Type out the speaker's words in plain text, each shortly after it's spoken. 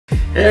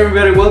Hey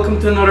everybody, welcome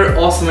to another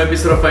awesome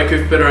episode of I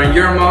Cook Better and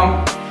Your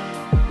Mom.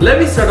 Let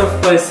me start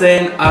off by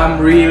saying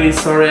I'm really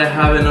sorry I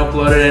haven't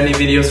uploaded any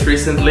videos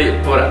recently,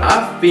 but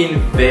I've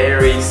been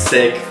very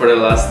sick for the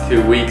last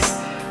 2 weeks.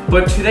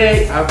 But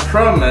today, I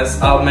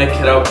promise I'll make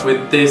it up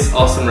with this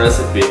awesome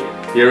recipe.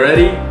 You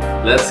ready?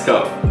 Let's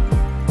go!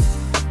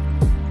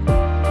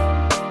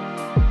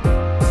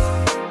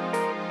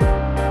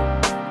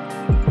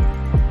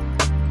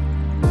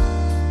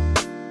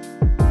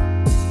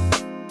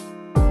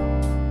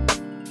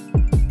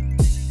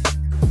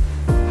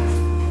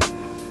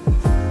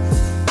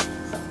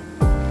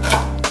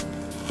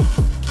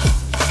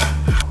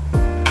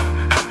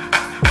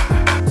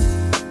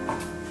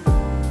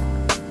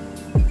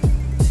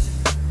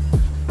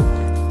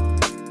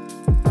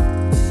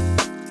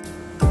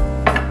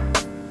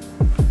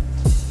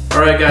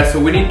 Alright guys, so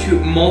we need to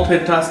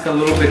multitask a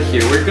little bit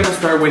here. We're gonna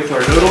start with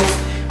our noodles.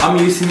 I'm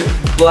using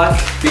black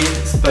bean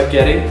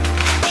spaghetti.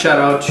 Shout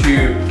out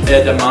to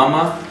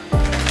Edamama.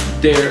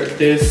 They're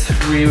this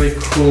really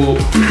cool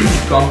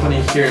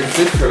company here in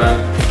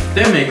Switzerland.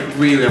 They make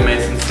really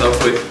amazing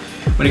stuff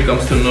when it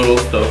comes to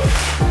noodles though.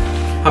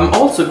 I'm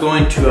also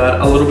going to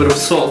add a little bit of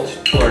salt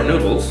to our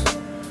noodles.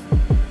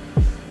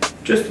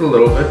 Just a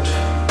little bit.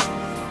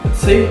 Let's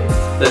see.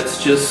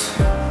 Let's just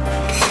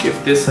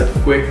give this a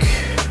quick...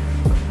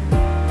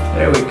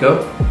 There we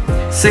go.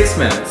 6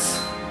 minutes.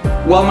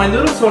 While my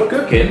noodles are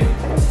cooking,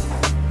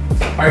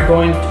 I'm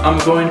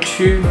going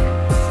to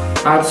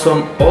add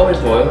some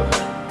olive oil.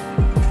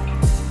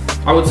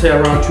 I would say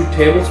around 2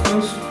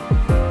 tablespoons.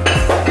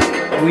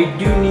 We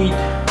do need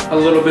a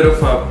little bit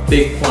of a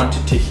big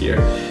quantity here.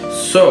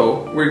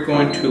 So we're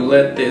going to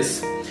let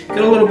this get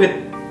a little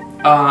bit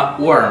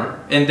warm,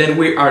 and then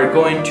we are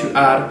going to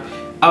add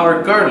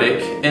our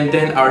garlic and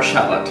then our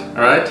shallot,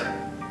 alright?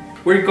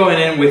 We're going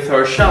in with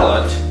our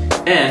shallot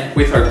and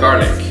with our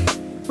garlic.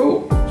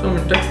 Oh,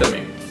 someone texted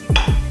me.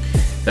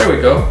 There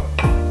we go.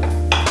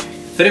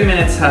 3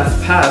 minutes have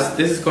passed.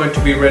 This is going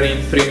to be ready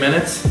in 3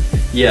 minutes.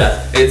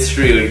 Yeah, it's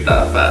really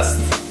that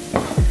fast.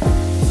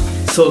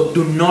 So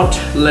do not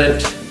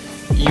let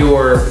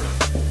your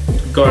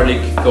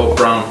garlic go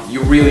brown.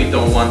 You really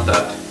don't want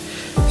that.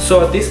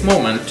 So at this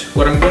moment,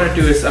 what I'm going to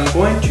do is I'm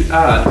going to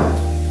add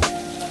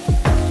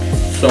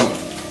some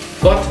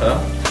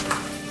butter.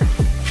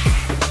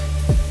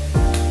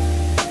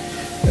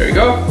 There we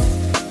go.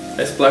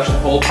 I splashed the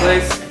whole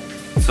place.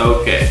 It's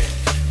okay.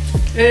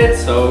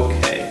 It's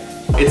okay.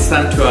 It's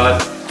time to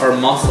add our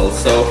mussels,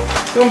 so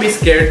don't be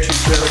scared to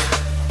just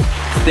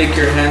stick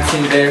your hands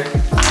in there.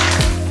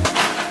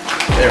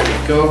 There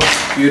we go.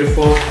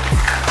 Beautiful.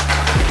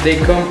 They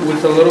come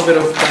with a little bit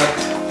of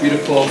that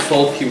beautiful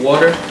salty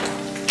water.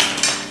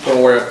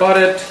 Don't worry about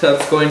it.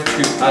 That's going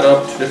to add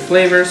up to the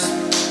flavors.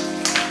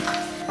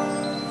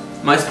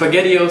 My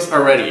SpaghettiOs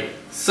are ready.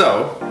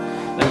 So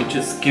let me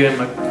just give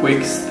him a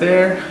quick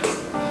stir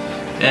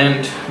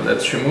and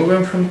let's remove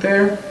him from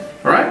there.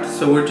 Alright,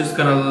 so we're just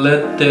gonna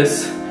let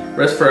this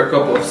rest for a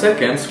couple of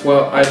seconds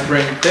while I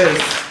bring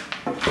this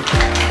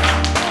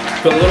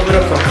to a little bit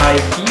of a high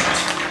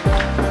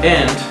heat,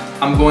 and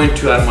I'm going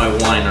to add my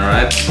wine,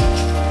 alright?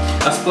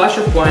 A splash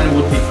of wine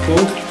would be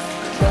cool.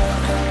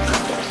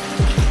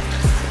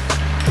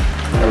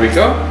 There we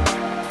go.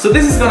 So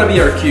this is gonna be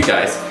our cue,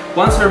 guys.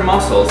 Once our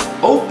mussels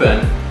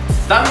open,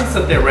 that means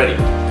that they're ready.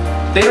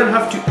 They don't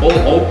have to all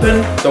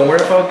open, don't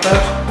worry about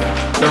that.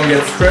 Don't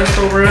get stressed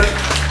over it.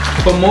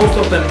 But most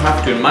of them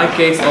have to. In my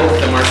case, all of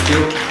them are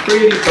still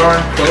pretty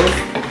darn close.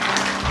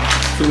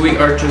 So we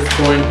are just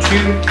going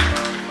to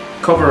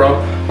cover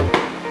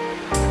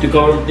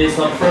this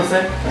up for a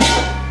sec.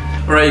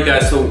 Alright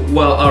guys, so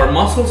while our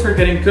mussels are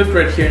getting cooked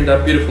right here in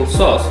that beautiful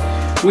sauce,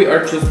 we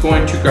are just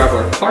going to grab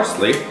our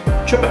parsley,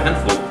 chop a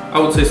handful. I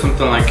would say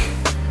something like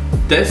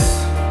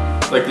this,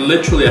 like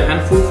literally a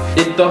handful.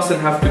 It doesn't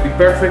have to be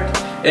perfect.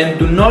 And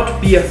do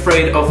not be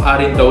afraid of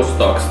adding those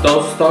stalks.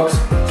 Those stalks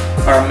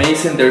are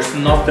amazing. There's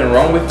nothing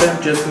wrong with them.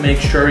 Just make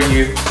sure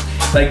you,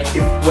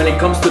 when it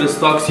comes to the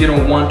stalks, you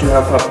don't want to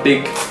have a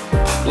big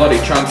bloody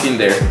chunk in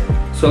there.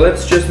 So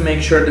let's just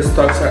make sure the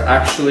stalks are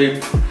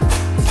actually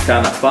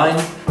kind of fine.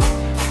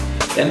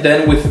 And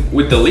then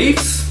with the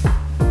leaves,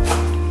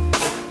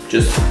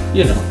 just,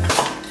 you know,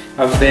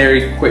 a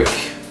very quick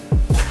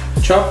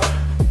chop.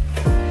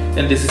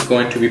 And this is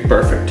going to be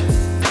perfect.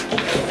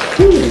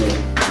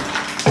 Ooh.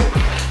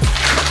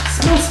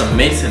 Smells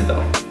amazing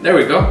though. There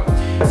we go.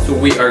 So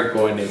we are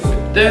going in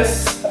with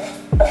this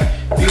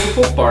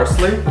beautiful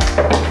parsley.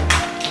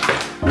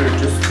 We're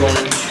just going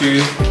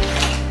to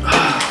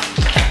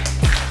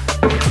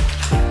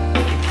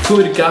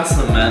food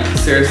gasm, man,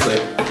 seriously.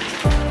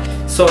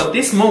 So at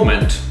this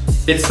moment,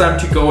 it's time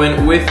to go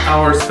in with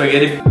our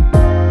spaghetti.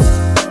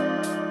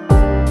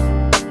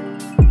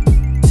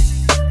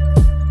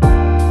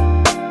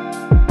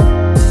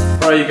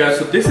 Alright you guys,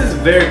 so this is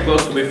very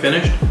close to be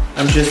finished.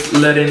 I'm just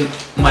letting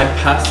my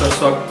pasta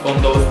soak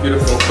on those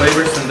beautiful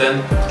flavors, and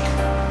then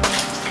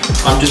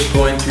I'm just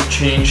going to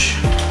change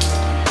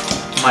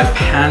my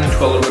pan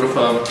to a little bit of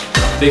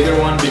a bigger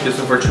one because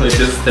unfortunately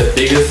this is the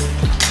biggest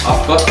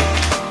I've got.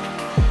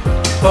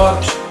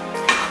 but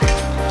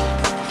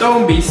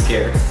don't be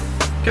scared.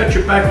 Got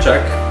your back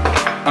check.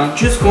 I'm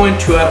just going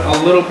to add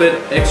a little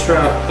bit extra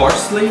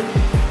parsley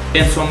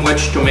and some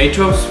wedged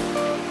tomatoes.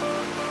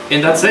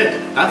 And that's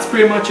it. That's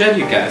pretty much it,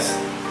 you guys.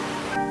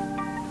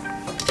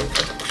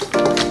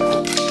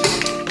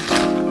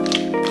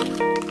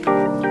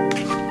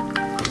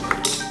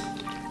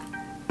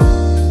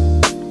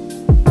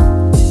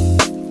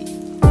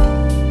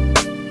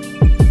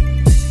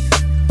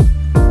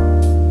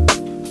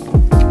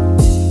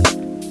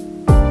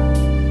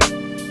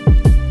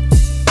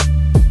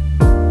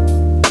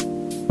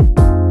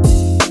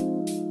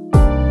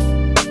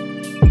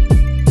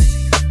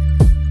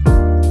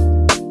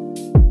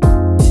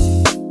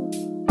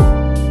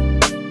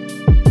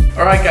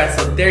 Alright guys,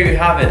 so there you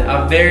have it,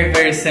 a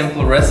very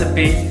simple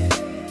recipe.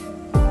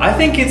 I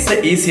think it's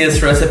the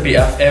easiest recipe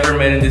I've ever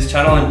made in this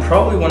channel and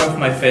probably one of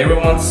my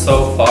favorite ones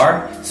so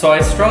far. So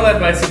I strongly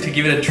advise you to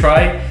give it a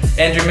try.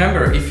 And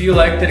remember, if you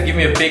liked it, give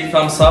me a big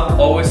thumbs up,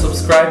 always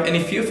subscribe, and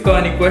if you've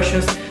got any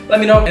questions, let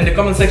me know in the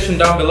comment section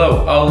down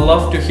below. I would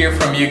love to hear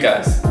from you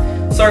guys.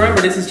 So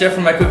remember, this is Jeff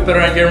from My Cook Better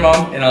and Your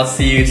Mom, and I'll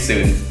see you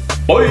soon.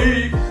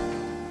 Bye!